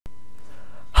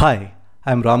Hi,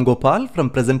 I'm Ramgopal from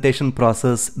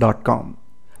presentationprocess.com.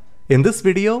 In this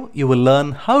video, you will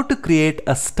learn how to create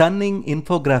a stunning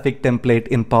infographic template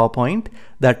in PowerPoint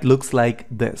that looks like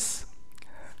this.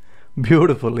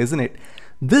 Beautiful, isn't it?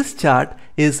 This chart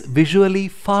is visually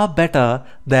far better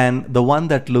than the one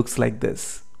that looks like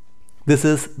this. This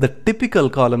is the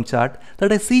typical column chart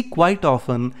that I see quite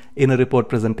often in a report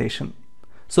presentation.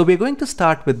 So we're going to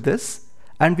start with this,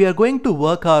 and we are going to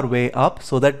work our way up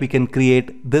so that we can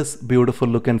create this beautiful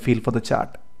look and feel for the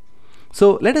chart.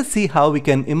 So let us see how we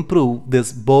can improve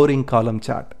this boring column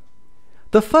chart.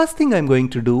 The first thing I'm going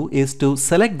to do is to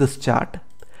select this chart,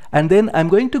 and then I'm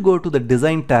going to go to the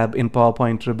Design tab in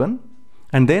PowerPoint ribbon,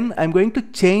 and then I'm going to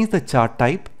change the chart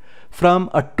type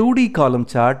from a 2D column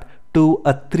chart to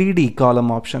a 3D column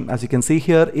option. As you can see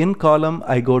here in column,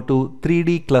 I go to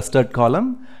 3D clustered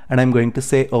column, and I'm going to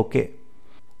say OK.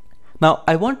 Now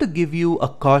I want to give you a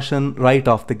caution right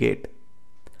off the gate.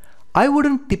 I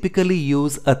wouldn't typically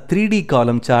use a 3D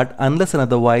column chart unless and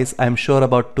otherwise I'm sure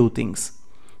about two things.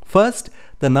 First,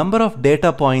 the number of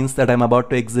data points that I'm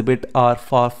about to exhibit are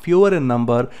far fewer in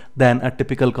number than a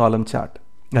typical column chart.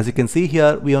 As you can see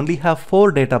here, we only have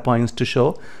 4 data points to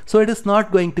show, so it is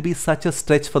not going to be such a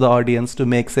stretch for the audience to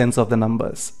make sense of the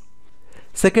numbers.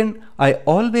 Second, I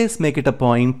always make it a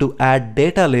point to add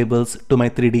data labels to my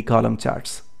 3D column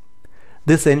charts.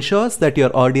 This ensures that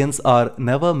your audience are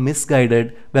never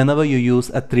misguided whenever you use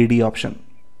a 3D option.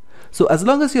 So as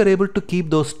long as you're able to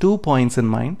keep those 2 points in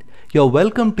mind, you're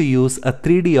welcome to use a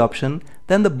 3D option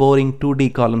than the boring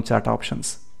 2D column chart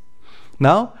options.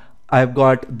 Now I've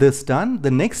got this done. The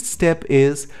next step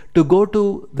is to go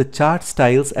to the chart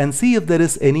styles and see if there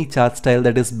is any chart style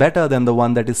that is better than the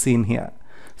one that is seen here.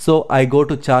 So I go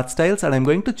to chart styles and I'm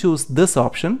going to choose this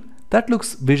option. That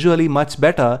looks visually much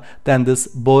better than this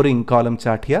boring column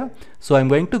chart here. So I'm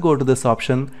going to go to this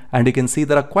option, and you can see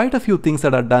there are quite a few things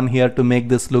that are done here to make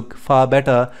this look far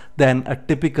better than a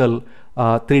typical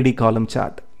 3D column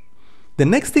chart. The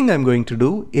next thing I'm going to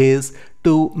do is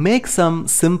to make some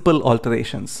simple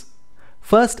alterations.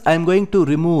 First, I'm going to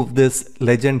remove this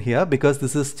legend here because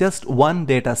this is just one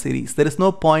data series. There is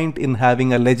no point in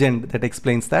having a legend that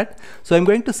explains that. So I'm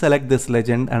going to select this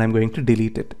legend and I'm going to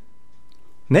delete it.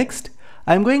 Next,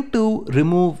 I'm going to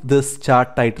remove this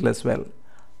chart title as well.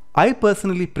 I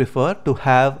personally prefer to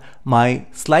have my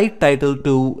slide title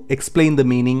to explain the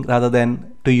meaning rather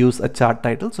than to use a chart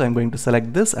title. So I'm going to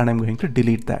select this and I'm going to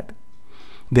delete that.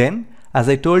 Then, as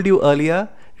I told you earlier,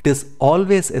 it is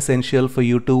always essential for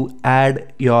you to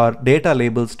add your data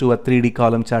labels to a 3D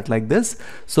column chart like this.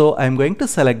 So I'm going to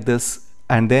select this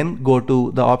and then go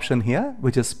to the option here,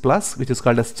 which is plus, which is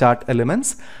called as chart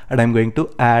elements, and I'm going to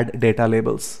add data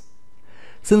labels.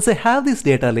 Since I have these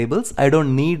data labels, I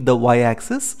don't need the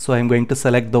y-axis, so I'm going to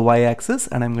select the y-axis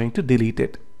and I'm going to delete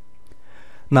it.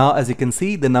 Now, as you can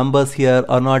see, the numbers here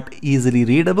are not easily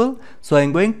readable, so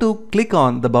I'm going to click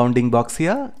on the bounding box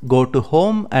here, go to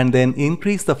home, and then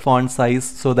increase the font size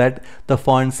so that the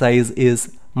font size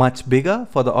is much bigger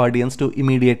for the audience to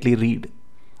immediately read.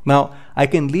 Now I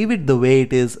can leave it the way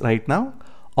it is right now,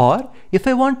 or if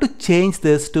I want to change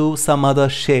this to some other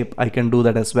shape, I can do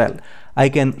that as well. I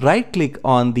can right click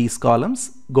on these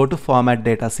columns, go to Format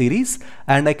Data Series,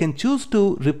 and I can choose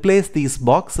to replace these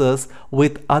boxes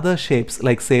with other shapes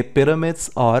like say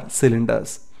pyramids or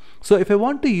cylinders. So if I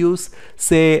want to use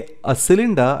say a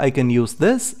cylinder, I can use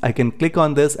this. I can click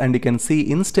on this and you can see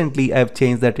instantly I've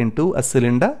changed that into a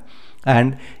cylinder.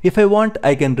 And if I want,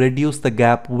 I can reduce the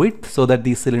gap width so that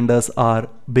these cylinders are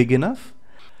big enough.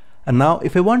 And now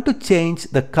if I want to change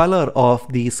the color of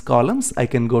these columns, I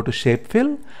can go to Shape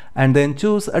Fill and then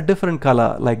choose a different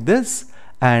color like this.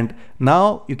 And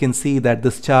now you can see that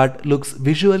this chart looks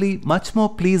visually much more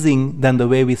pleasing than the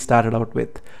way we started out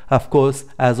with. Of course,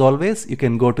 as always, you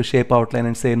can go to Shape Outline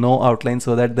and say no outline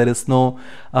so that there is no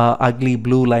ugly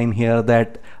blue line here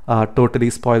that totally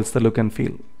spoils the look and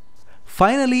feel.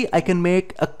 Finally, I can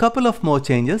make a couple of more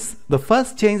changes. The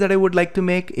first change that I would like to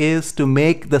make is to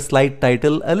make the slide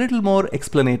title a little more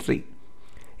explanatory.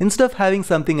 Instead of having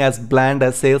something as bland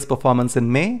as sales performance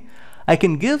in May, I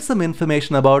can give some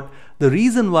information about the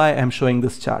reason why I'm showing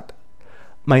this chart.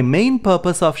 My main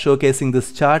purpose of showcasing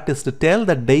this chart is to tell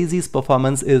that Daisy's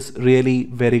performance is really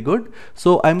very good.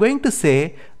 So I'm going to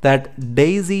say that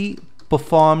Daisy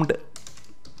performed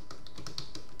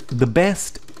the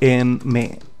best in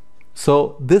May.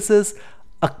 So this is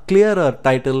a clearer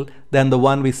title than the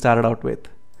one we started out with.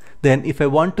 Then if I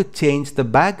want to change the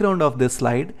background of this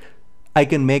slide, I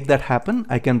can make that happen.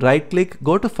 I can right click,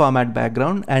 go to Format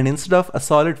Background, and instead of a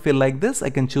solid fill like this, I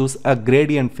can choose a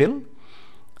gradient fill.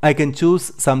 I can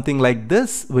choose something like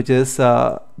this, which is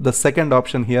the second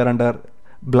option here under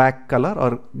black color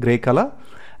or gray color.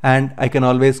 And I can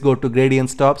always go to gradient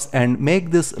stops and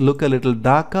make this look a little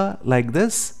darker like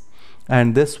this.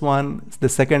 And this one, the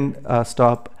second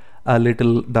stop, a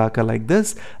little darker like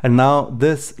this. And now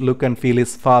this look and feel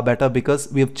is far better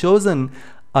because we have chosen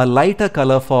a lighter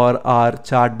color for our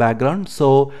chart background.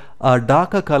 So a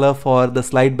darker color for the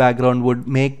slide background would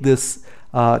make this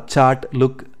chart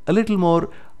look a little more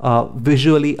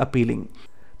visually appealing.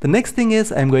 The next thing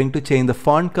is I'm going to change the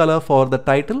font color for the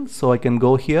title. So I can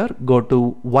go here, go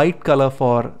to white color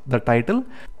for the title.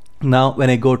 Now when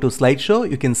I go to slideshow,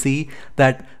 you can see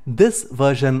that this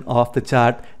version of the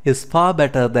chart is far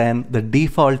better than the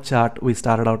default chart we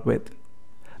started out with.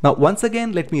 Now once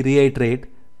again, let me reiterate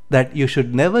that you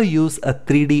should never use a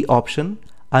 3D option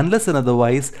unless and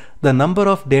otherwise the number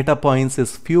of data points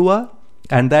is fewer,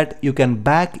 and that you can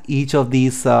back each of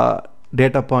these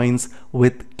data points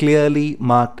with clearly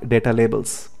marked data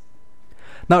labels.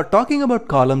 Now talking about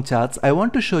column charts, I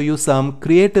want to show you some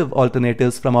creative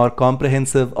alternatives from our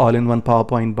comprehensive all-in-one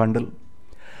PowerPoint bundle.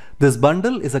 This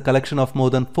bundle is a collection of more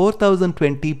than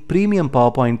 4020 premium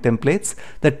PowerPoint templates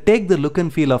that take the look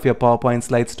and feel of your PowerPoint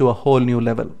slides to a whole new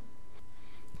level.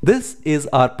 This is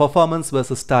our performance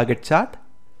versus target chart.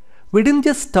 We didn't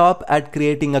just stop at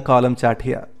creating a column chart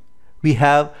here. We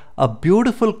have a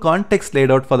beautiful context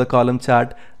laid out for the column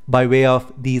chart by way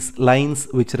of these lines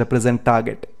which represent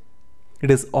target. It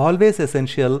is always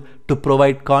essential to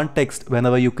provide context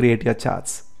whenever you create your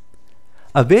charts.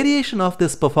 A variation of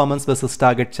this performance versus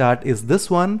target chart is this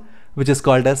one, which is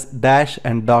called as dash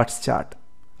and dots chart.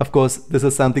 Of course, this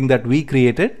is something that we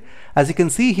created. As you can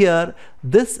see here,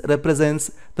 this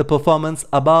represents the performance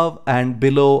above and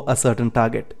below a certain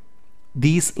target.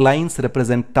 These lines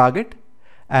represent target,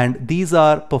 and these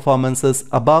are performances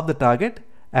above the target,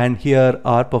 and here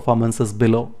are performances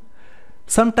below.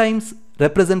 Sometimes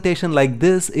representation like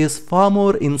this is far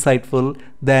more insightful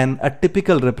than a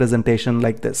typical representation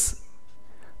like this.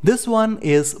 This one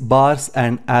is bars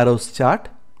and arrows chart,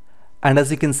 and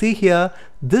as you can see here,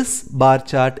 this bar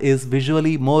chart is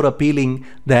visually more appealing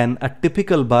than a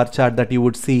typical bar chart that you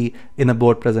would see in a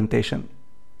board presentation.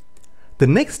 The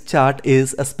next chart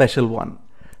is a special one.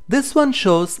 This one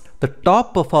shows the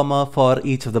top performer for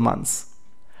each of the months.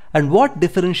 And what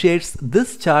differentiates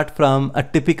this chart from a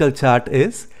typical chart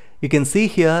is, you can see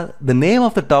here the name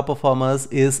of the top performers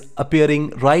is appearing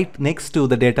right next to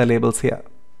the data labels here.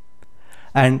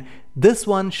 And this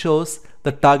one shows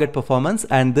the target performance,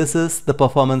 and this is the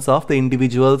performance of the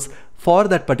individuals for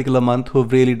that particular month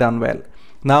who've really done well.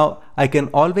 Now I can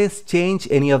always change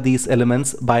any of these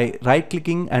elements by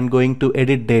right-clicking and going to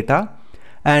edit data.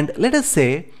 And let us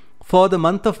say for the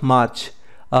month of March,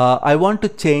 I want to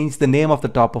change the name of the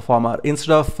top performer.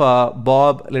 Instead of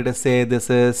Bob, let us say this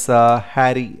is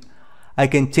Harry. I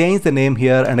can change the name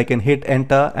here and I can hit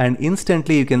enter, and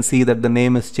instantly you can see that the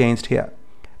name is changed here.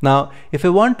 Now, if I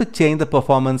want to change the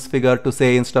performance figure to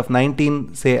say instead of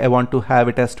 19, say I want to have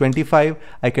it as 25,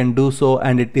 I can do so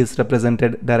and it is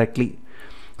represented directly.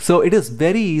 So it is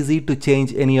very easy to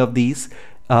change any of these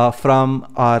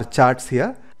from our charts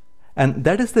here. And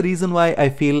that is the reason why I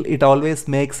feel it always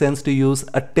makes sense to use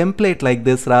a template like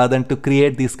this rather than to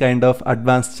create these kind of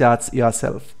advanced charts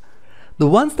yourself. The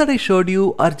ones that I showed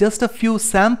you are just a few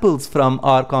samples from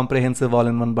our comprehensive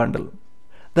all-in-one bundle.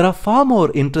 There are far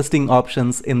more interesting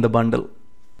options in the bundle.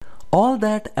 All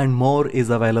that and more is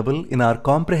available in our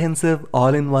comprehensive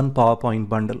all-in-one PowerPoint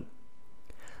bundle.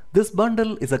 This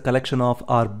bundle is a collection of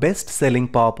our best-selling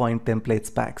PowerPoint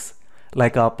templates packs,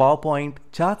 like our PowerPoint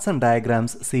Charts and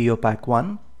Diagrams CEO Pack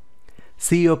 1,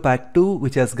 CEO Pack 2,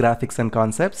 which has graphics and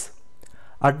concepts,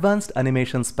 Advanced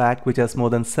Animations Pack, which has more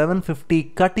than 750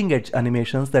 cutting-edge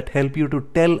animations that help you to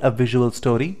tell a visual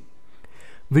story,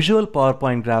 Visual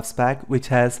PowerPoint Graphs Pack, which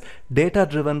has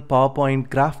data-driven PowerPoint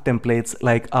graph templates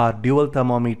like our dual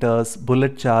thermometers,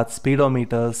 bullet charts,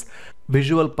 speedometers,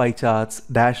 visual pie charts,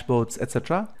 dashboards,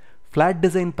 etc. Flat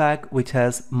Design Pack, which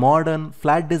has modern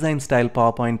flat design style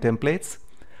PowerPoint templates.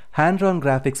 Hand-drawn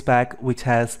Graphics Pack, which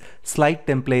has slide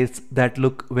templates that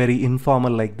look very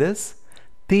informal like this.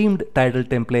 Themed title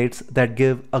templates that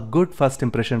give a good first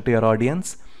impression to your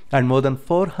audience. And more than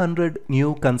 400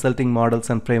 new consulting models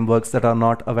and frameworks that are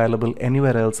not available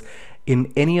anywhere else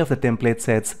in any of the template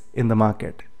sets in the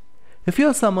market. If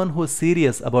you're someone who is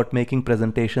serious about making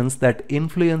presentations that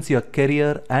influence your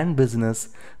career and business,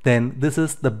 then this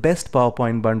is the best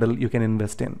PowerPoint bundle you can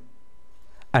invest in.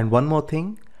 And one more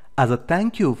thing, as a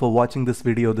thank you for watching this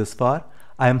video this far,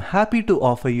 I am happy to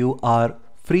offer you our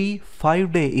free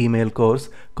 5-day email course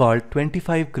called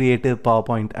 25 Creative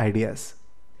PowerPoint Ideas.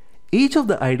 Each of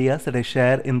the ideas that I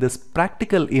share in this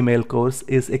practical email course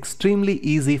is extremely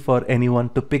easy for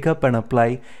anyone to pick up and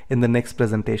apply in the next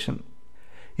presentation.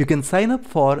 You can sign up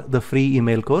for the free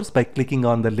email course by clicking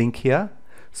on the link here.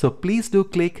 So please do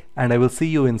click, and I will see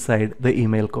you inside the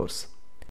email course.